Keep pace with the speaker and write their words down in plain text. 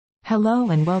Hello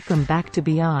and welcome back to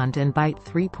Beyond and Byte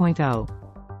 3.0.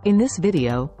 In this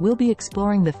video, we'll be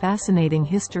exploring the fascinating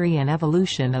history and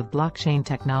evolution of blockchain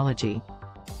technology.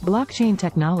 Blockchain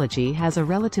technology has a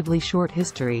relatively short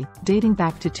history, dating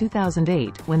back to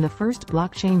 2008 when the first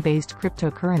blockchain-based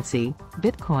cryptocurrency,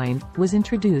 Bitcoin, was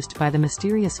introduced by the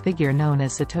mysterious figure known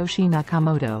as Satoshi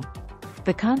Nakamoto.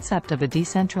 The concept of a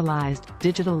decentralized,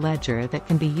 digital ledger that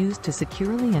can be used to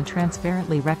securely and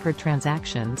transparently record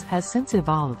transactions has since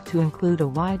evolved to include a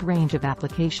wide range of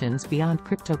applications beyond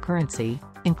cryptocurrency,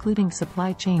 including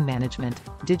supply chain management,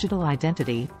 digital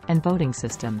identity, and voting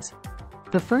systems.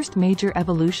 The first major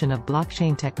evolution of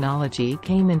blockchain technology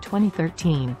came in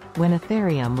 2013, when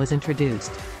Ethereum was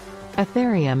introduced.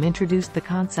 Ethereum introduced the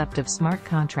concept of smart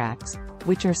contracts,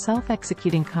 which are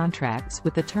self-executing contracts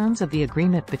with the terms of the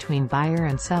agreement between buyer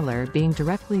and seller being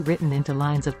directly written into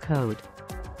lines of code.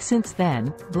 Since then,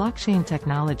 blockchain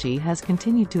technology has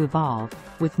continued to evolve,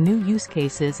 with new use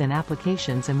cases and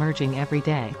applications emerging every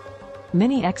day.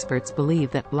 Many experts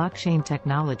believe that blockchain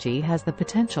technology has the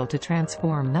potential to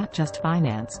transform not just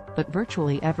finance, but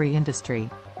virtually every industry.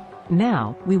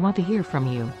 Now, we want to hear from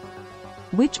you.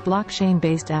 Which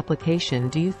blockchain-based application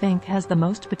do you think has the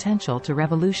most potential to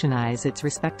revolutionize its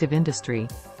respective industry?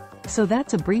 So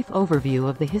that's a brief overview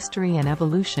of the history and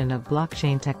evolution of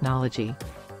blockchain technology.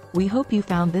 We hope you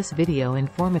found this video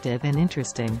informative and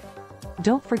interesting.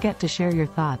 Don't forget to share your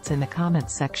thoughts in the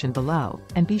comments section below,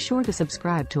 and be sure to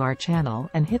subscribe to our channel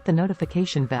and hit the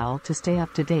notification bell to stay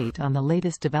up to date on the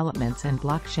latest developments in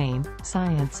blockchain,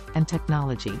 science, and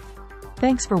technology.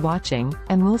 Thanks for watching,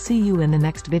 and we'll see you in the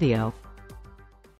next video.